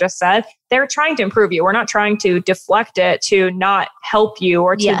 like Kara just said, they're trying to improve you. We're not trying to deflect it to not help you,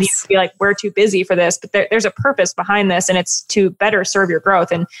 or to be like, we're too busy for this. But there's a purpose behind this, and it's to better serve your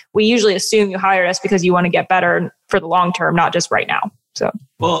growth. And we usually assume you hired us because you want to get better for the long term, not just right now. So,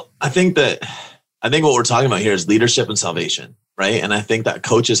 well, I think what we're talking about here is leadership and salvation, right? And I think that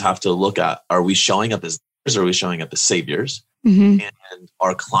coaches have to look at, are we showing up as leaders, or are we showing up as saviors? And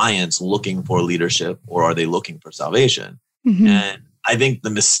are clients looking for leadership, or are they looking for salvation? And I think the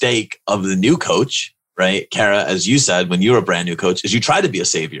mistake of the new coach, right, Kara, as you said, when you were a brand new coach, is you tried to be a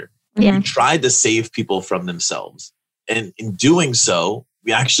savior. You tried to save people from themselves. And in doing so,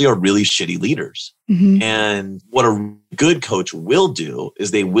 we actually are really shitty leaders. And what a good coach will do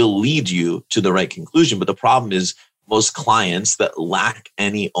is they will lead you to the right conclusion. But the problem is, most clients that lack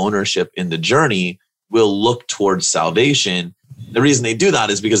any ownership in the journey will look towards salvation. The reason they do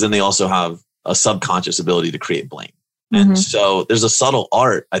that is because then they also have a subconscious ability to create blame. And so there's a subtle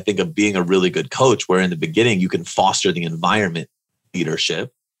art, I think, of being a really good coach, where in the beginning you can foster the environment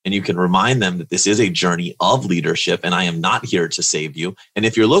leadership, and you can remind them that this is a journey of leadership, and I am not here to save you. And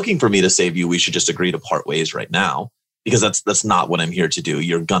if you're looking for me to save you, we should just agree to part ways right now, because that's not what I'm here to do.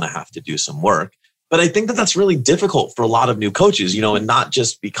 You're going to have to do some work. But I think that that's really difficult for a lot of new coaches, and not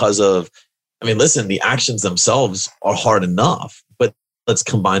just because of, listen, the actions themselves are hard enough, but let's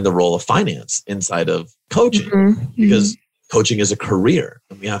combine the role of finance inside of coaching, because coaching is a career,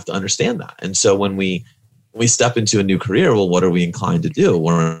 and we have to understand that. And so when we step into a new career, well, what are we inclined to do?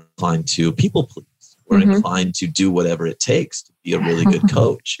 We're inclined to people please. We're inclined to do whatever it takes to be a really good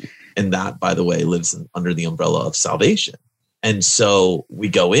coach. And that, by the way, lives under the umbrella of salvation. And so we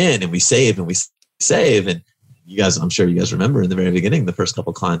go in and we save and we save. And you guys, I'm sure you guys remember in the very beginning, the first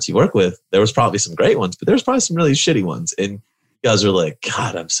couple of clients you work with, there was probably some great ones, but there was probably some really shitty ones. And you guys are like,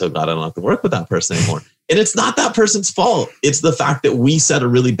 God, I'm so glad I don't have to work with that person anymore. And it's not that person's fault. It's the fact that we set a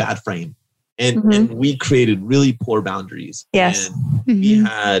really bad frame. And we created really poor boundaries. Yes.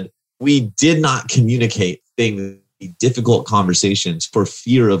 And we did not communicate difficult conversations for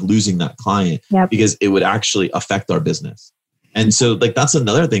fear of losing that client, because it would actually affect our business. And so that's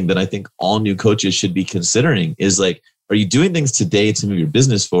another thing that I think all new coaches should be considering is like, are you doing things today to move your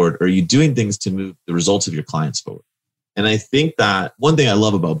business forward? Or are you doing things to move the results of your clients forward? And I think that one thing I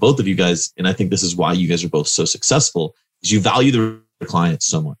love about both of you guys, and I think this is why you guys are both so successful, is you value the clients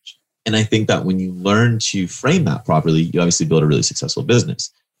so much. And I think that when you learn to frame that properly, you obviously build a really successful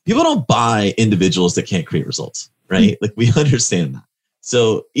business. People don't buy individuals that can't create results, right? Like we understand that.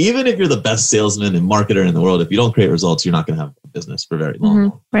 So even if you're the best salesman and marketer in the world, if you don't create results, you're not going to have a business for very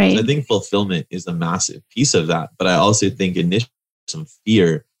long. Right. So I think fulfillment is a massive piece of that. But I also think initially some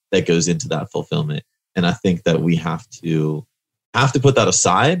fear that goes into that fulfillment. And I think that we have to put that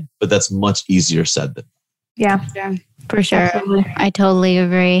aside, but that's much easier said than. Yeah. For sure. Absolutely. I totally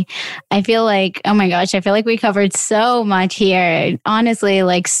agree. I feel like, oh my gosh, I feel like we covered so much here. Honestly,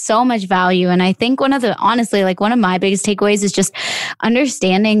 like so much value. And I think one of my biggest takeaways is just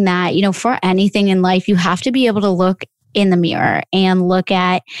understanding that, for anything in life, you have to be able to look in the mirror and look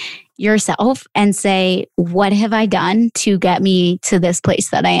at yourself and say, what have I done to get me to this place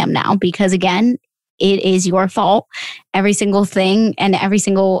that I am now? Because again, it is your fault. Every single thing and every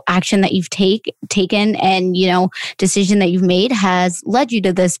single action that you've taken and, decision that you've made has led you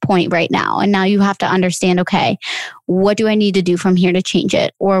to this point right now. And now you have to understand, okay, what do I need to do from here to change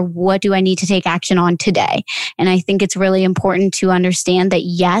it? Or what do I need to take action on today? And I think it's really important to understand that,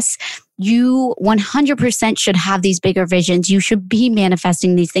 yes, you 100% should have these bigger visions. You should be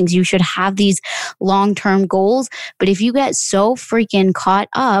manifesting these things. You should have these long-term goals. But if you get so freaking caught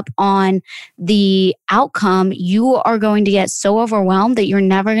up on the outcome, you are going to get so overwhelmed that you're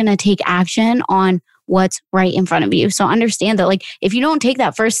never going to take action on what's right in front of you. So understand that, like, if you don't take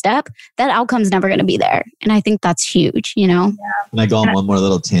that first step, that outcome's never going to be there. And I think that's huge, Can I go on one more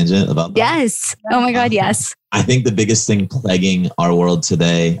little tangent about that? Yes. Oh my God, yes. I think the biggest thing plaguing our world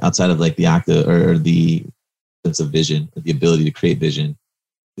today, outside of like the act or the sense of vision, the ability to create vision,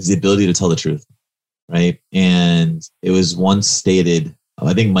 is the ability to tell the truth, right? And it was once stated,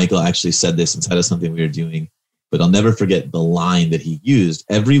 I think Michael actually said this inside of something we were doing, but I'll never forget the line that he used: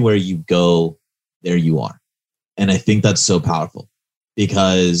 everywhere you go, there you are. And I think that's so powerful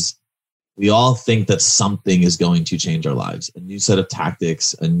because we all think that something is going to change our lives. A new set of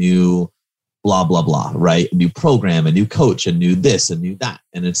tactics, a new blah, blah, blah, right? A new program, a new coach, a new this, a new that.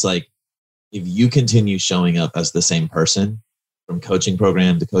 And it's like, if you continue showing up as the same person from coaching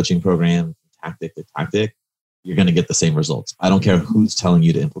program to coaching program, tactic to tactic, you're going to get the same results. I don't care who's telling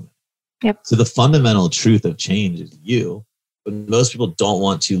you to implement. Yep. So the fundamental truth of change is you. But most people don't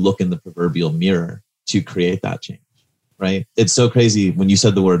want to look in the proverbial mirror to create that change, right? It's so crazy. When you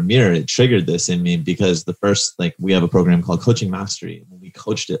said the word mirror, it triggered this in me because we have a program called Coaching Mastery. When we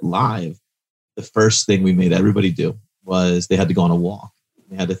coached it live, the first thing we made everybody do was they had to go on a walk.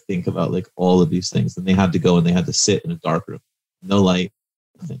 They had to think about like all of these things. And they had to go and they had to sit in a dark room, no light,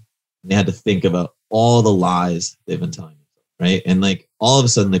 nothing. And they had to think about all the lies they've been telling you. Right. And like all of a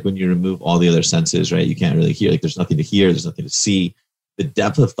sudden, like when you remove all the other senses, right, you can't really hear, like there's nothing to hear, there's nothing to see. The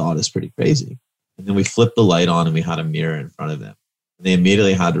depth of thought is pretty crazy. And then we flipped the light on and we had a mirror in front of them. And they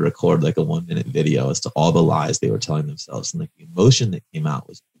immediately had to record like a 1-minute video as to all the lies they were telling themselves. And like the emotion that came out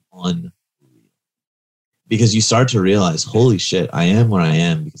was unreal. Because you start to realize, holy shit, I am where I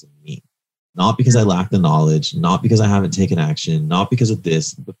am because of me. Not because I lack the knowledge, not because I haven't taken action, not because of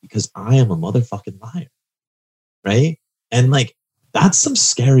this, but because I am a motherfucking liar. Right? And like, that's some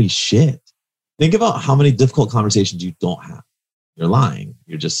scary shit. Think about how many difficult conversations you don't have. You're lying.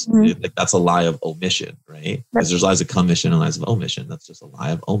 You're just, like, that's a lie of omission, right? Because there's lies of commission and lies of omission. That's just a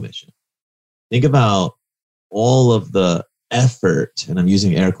lie of omission. Think about all of the effort, and I'm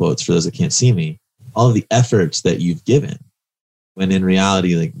using air quotes for those that can't see me, all of the efforts that you've given, when in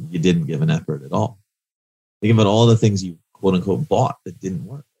reality, like, you didn't give an effort at all. Think about all the things you quote unquote bought that didn't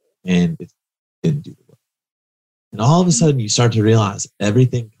work and it didn't do the work. And all of a sudden you start to realize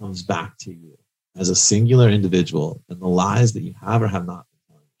everything comes back to you as a singular individual and the lies that you have or have not been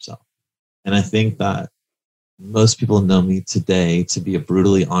telling yourself. And I think that most people know me today to be a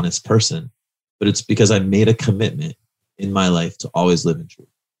brutally honest person, but it's because I made a commitment in my life to always live in truth.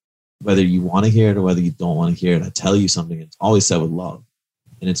 Whether you want to hear it or whether you don't want to hear it, I tell you something, it's always said with love.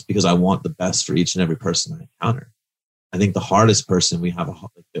 And it's because I want the best for each and every person I encounter. I think the hardest person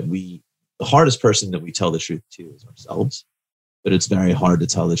the hardest person that we tell the truth to is ourselves, but it's very hard to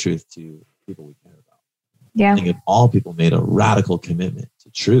tell the truth to people we care about. Yeah. I think if all people made a radical commitment to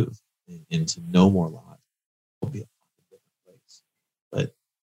truth and to no more lies, it will be a different place. But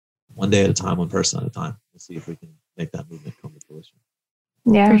one day at a time, one person at a time, we'll see if we can make that movement come to fruition.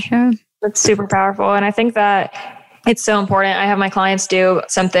 Yeah, for sure. That's super powerful. And I think that it's so important. I have my clients do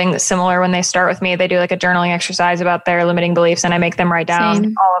something similar when they start with me. They do like a journaling exercise about their limiting beliefs, and I make them write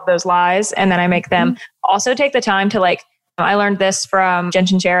down all of those lies. And then I make them also take the time to, like, I learned this from Jen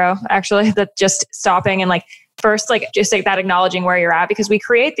Sincero, actually, that just stopping and like first, like just like that acknowledging where you're at, because we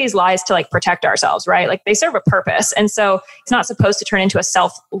create these lies to like protect ourselves, right? Like they serve a purpose. And so it's not supposed to turn into a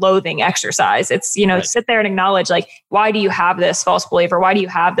self-loathing exercise. It's, right. Sit there and acknowledge like, why do you have this false belief, or why do you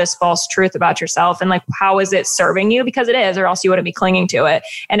have this false truth about yourself? And like, how is it serving you? Because it is, or else you wouldn't be clinging to it.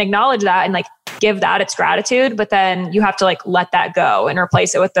 And acknowledge that and like give that its gratitude. But then you have to like let that go and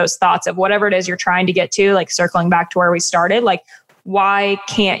replace it with those thoughts of whatever it is you're trying to get to, like circling back to where we started, like, why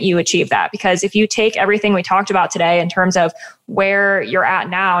can't you achieve that? Because if you take everything we talked about today in terms of where you're at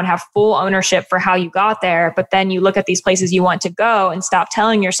now and have full ownership for how you got there, but then you look at these places you want to go and stop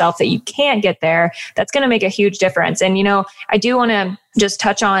telling yourself that you can't get there, that's going to make a huge difference. And, I do want to just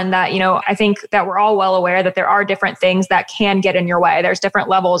touch on that. I think that we're all well aware that there are different things that can get in your way. There's different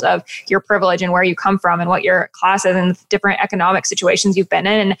levels of your privilege and where you come from and what your class is and different economic situations you've been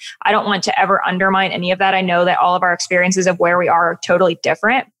in. And I don't want to ever undermine any of that. I know that all of our experiences of where we are totally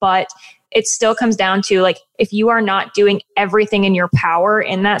different, but it still comes down to like, if you are not doing everything in your power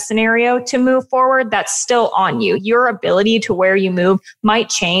in that scenario to move forward, that's still on you. Your ability to where you move might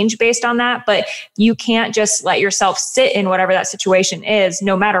change based on that, but you can't just let yourself sit in whatever that situation is,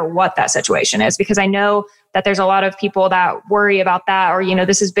 no matter what that situation is. Because I know that there's a lot of people that worry about that, or,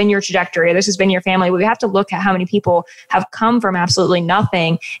 this has been your trajectory, this has been your family. We have to look at how many people have come from absolutely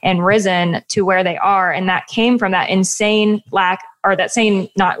nothing and risen to where they are. And that came from that insane lack, or that same,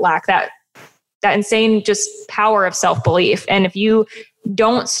 not lack, that insane just power of self-belief. And if you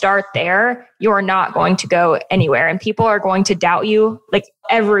don't start there, you're not going to go anywhere. And people are going to doubt you. Like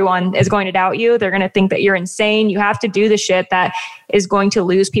everyone is going to doubt you. They're going to think that you're insane. You have to do the shit that is going to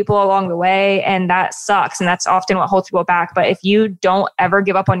lose people along the way. And that sucks. And that's often what holds people back. But if you don't ever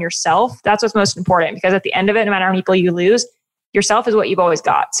give up on yourself, that's what's most important. Because at the end of it, no matter how many people you lose, yourself is what you've always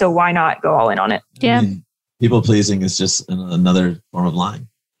got. So why not go all in on it? Yeah. People pleasing is just another form of lying,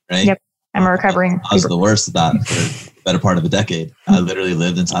 right? Yep. I'm recovering. I was the worst at that for the better part of a decade. I literally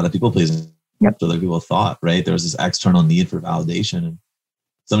lived inside of people pleasing. Yep. So other people thought, right? There was this external need for validation, and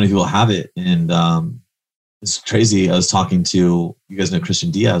so many people have it. And it's crazy. I was talking to, you guys know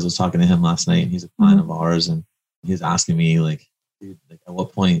Christian Diaz. I was talking to him last night, and he's a client of ours, and he's asking me like, dude, like at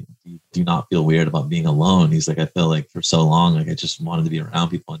what point do you not feel weird about being alone? He's like, I feel like for so long, like I just wanted to be around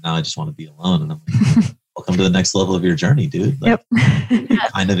people, and now I just want to be alone. And I'm like, welcome to the next level of your journey, dude. Like,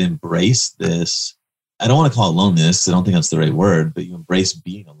 kind of embrace this. I don't want to call it loneliness. I don't think that's the right word, but you embrace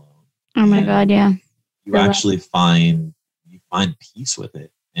being alone. Oh my God. Yeah. You actually find peace with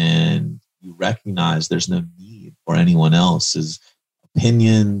it, and you recognize there's no need for anyone else's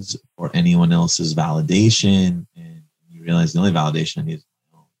opinions or anyone else's validation. And you realize the only validation I need is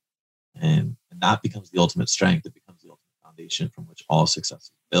my own. And that becomes the ultimate strength. It becomes the ultimate foundation from which all success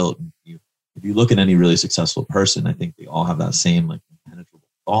is built. And if you look at any really successful person, I think they all have that same like impenetrable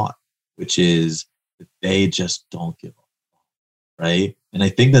thought, which is that they just don't give up, right? And I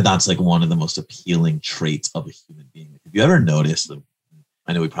think that that's like one of the most appealing traits of a human being. If you ever notice,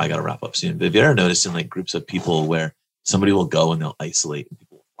 I know we probably got to wrap up soon, but if you ever notice in like groups of people where somebody will go and they'll isolate and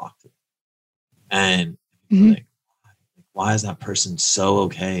people will flock to them, and like, why is that person so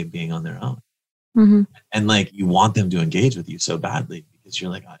okay being on their own? And like you want them to engage with you so badly because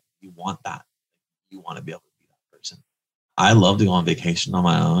you're like, you want that. You want to be able to be that person. I love to go on vacation on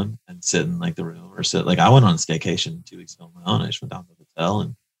my own and sit in like the room or sit. Like I went on a staycation 2 weeks ago on my own. I just went down to the hotel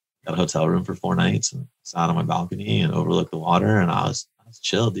and got a hotel room for 4 nights and sat on my balcony and overlooked the water. And I was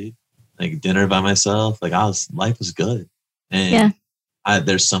chill, dude. Like dinner by myself. Like life was good. And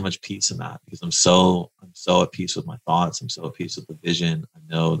there's so much peace in that because I'm so at peace with my thoughts. I'm so at peace with the vision. I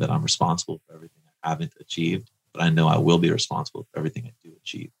know that I'm responsible for everything I haven't achieved, but I know I will be responsible for everything I do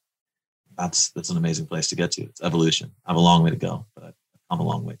achieve. That's an amazing place to get to. It's evolution. I have a long way to go, but I've come a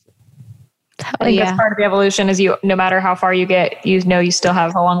long way. I think that's part of the evolution is no matter how far you get, you still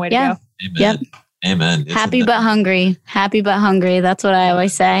have a long way to go. Amen. Yep. Amen. Happy but hungry. Happy but hungry. That's what I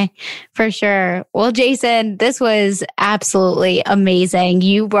always say. For sure. Well, Jason, this was absolutely amazing.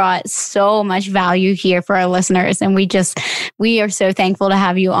 You brought so much value here for our listeners, and we are so thankful to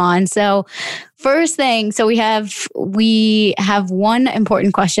have you on. So first thing, we have one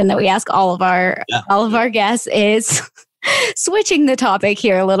important question that we ask all of our guests is switching the topic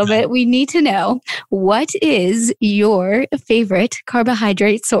here a little bit. We need to know, what is your favorite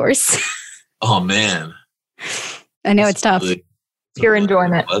carbohydrate source? Oh man, I know it's tough. Pure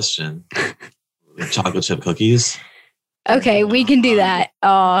enjoyment. Question: chocolate chip cookies. Okay, we can do that.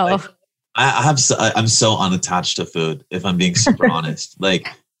 Oh, I'm so unattached to food. If I'm being super honest,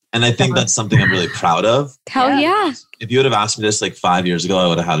 and I think that's something I'm really proud of. Hell yeah! If you would have asked me this like 5 years ago, I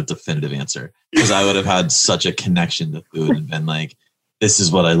would have had a definitive answer because I would have had such a connection to food and been like, "This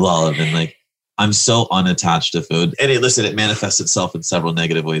is what I love," and like. I'm so unattached to food. And listen, it manifests itself in several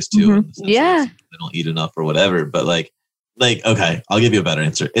negative ways too. Mm-hmm. Yeah. I don't eat enough or whatever, but like, okay, I'll give you a better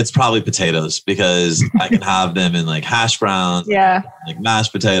answer. It's probably potatoes because I can have them in like hash browns, like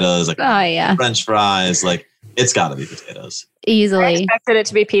mashed potatoes, like French fries. Like it's got to be potatoes. Easily. I expected it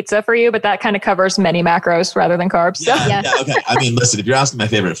to be pizza for you, but that kind of covers many macros rather than carbs. So. Yeah, okay. I mean, listen, if you're asking my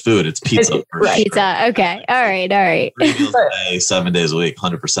favorite food, it's pizza. Pizza. Okay. All right. 3 meals a day, 7 days a week,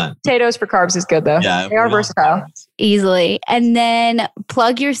 100%. Potatoes for carbs is good though. Yeah, they are versatile. Easily. And then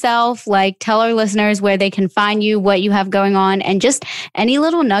plug yourself, like tell our listeners where they can find you, what you have going on, and just any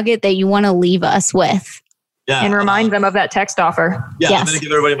little nugget that you want to leave us with. Yeah. And remind them of that text offer. Yeah, yes. I'm going to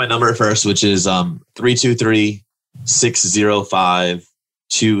give everybody my number first, which is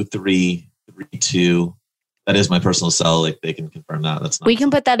 323-605-2332. That is my personal cell. Like they can confirm that. We can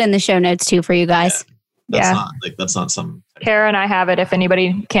put that in the show notes too for you guys. Yeah. That's not some. Kara and I have it if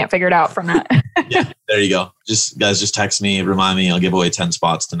anybody can't figure it out from that. Yeah, there you go. Just text me, remind me. I'll give away 10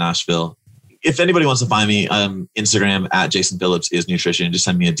 spots to Nashville. If anybody wants to find me, Instagram at Jason Phillips is nutrition. Just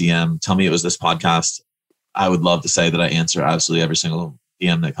send me a DM. Tell me it was this podcast. I would love to say that I answer absolutely every single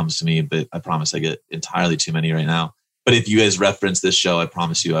DM that comes to me, but I promise I get entirely too many right now. But if you guys reference this show, I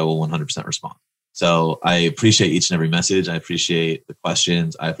promise you I will 100% respond. So I appreciate each and every message. I appreciate the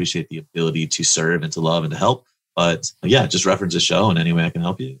questions. I appreciate the ability to serve and to love and to help. But yeah, just reference the show in any way I can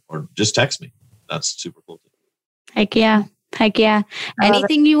help you or just text me. That's super cool. Heck yeah.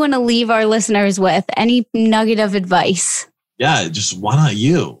 Anything you want to leave our listeners with? Any nugget of advice? Yeah, just why not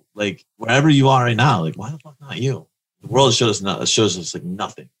you? Like wherever you are right now, like why the fuck not you? The world shows us like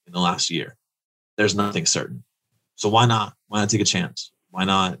nothing in the last year. There's nothing certain. So why not? Why not take a chance? Why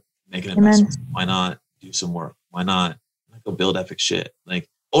not make an investment? Why not do some work? Why not go build epic shit? Like,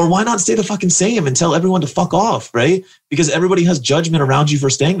 or why not stay the fucking same and tell everyone to fuck off, right? Because everybody has judgment around you for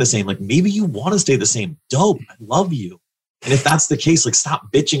staying the same. Like maybe you want to stay the same. Dope. I love you. And if that's the case, like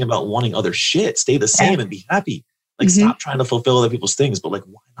stop bitching about wanting other shit. Stay the same and be happy. Like stop trying to fulfill other people's things, but like,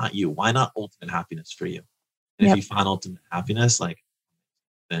 why not you? Why not ultimate happiness for you? And if you find ultimate happiness, like,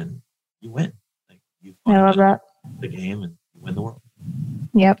 then you win. Like you love that. The game and you win the world.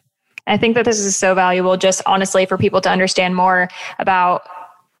 Yep. I think that this is so valuable, just honestly, for people to understand more about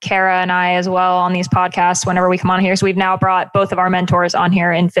Kara and I as well on these podcasts whenever we come on here. So we've now brought both of our mentors on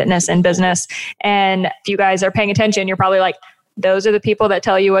here in fitness and business. And if you guys are paying attention, you're probably like, those are the people that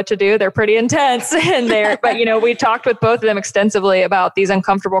tell you what to do. They're pretty intense and but we talked with both of them extensively about these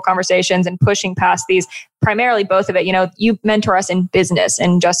uncomfortable conversations and pushing past these, primarily both of it. You mentor us in business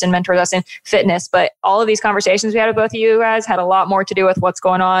and Justin mentors us in fitness, but all of these conversations we had with both of you guys had a lot more to do with what's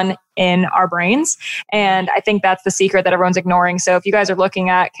going on in our brains. And I think that's the secret that everyone's ignoring. So if you guys are looking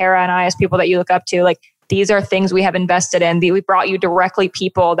at Kara and I as people that you look up to, like, these are things we have invested in. We brought you directly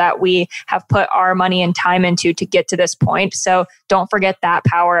people that we have put our money and time into to get to this point. So don't forget that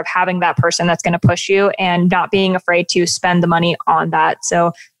power of having that person that's going to push you and not being afraid to spend the money on that.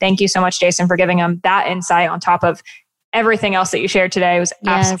 So thank you so much, Jason, for giving them that insight on top of everything else that you shared today. It was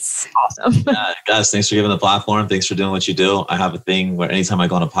absolutely awesome. Guys, thanks for giving the platform. Thanks for doing what you do. I have a thing where anytime I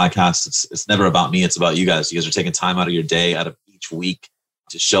go on a podcast, it's never about me. It's about you guys. You guys are taking time out of your day, out of each week,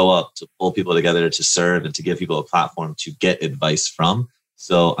 to show up, to pull people together, to serve, and to give people a platform to get advice from.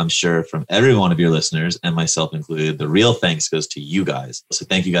 So I'm sure from every one of your listeners, and myself included, the real thanks goes to you guys. So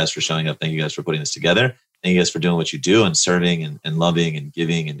thank you guys for showing up. Thank you guys for putting this together. Thank you guys for doing what you do and serving and loving and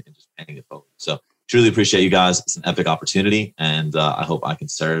giving and just paying it forward. So truly appreciate you guys. It's an epic opportunity. And I hope I can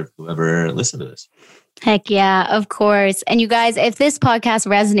serve whoever listens to this. Heck yeah, of course. And you guys, if this podcast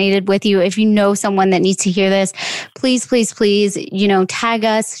resonated with you, if you know someone that needs to hear this, please, tag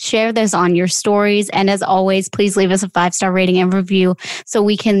us, share this on your stories. And as always, please leave us a 5-star rating and review so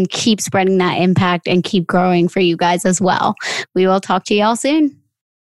we can keep spreading that impact and keep growing for you guys as well. We will talk to y'all soon.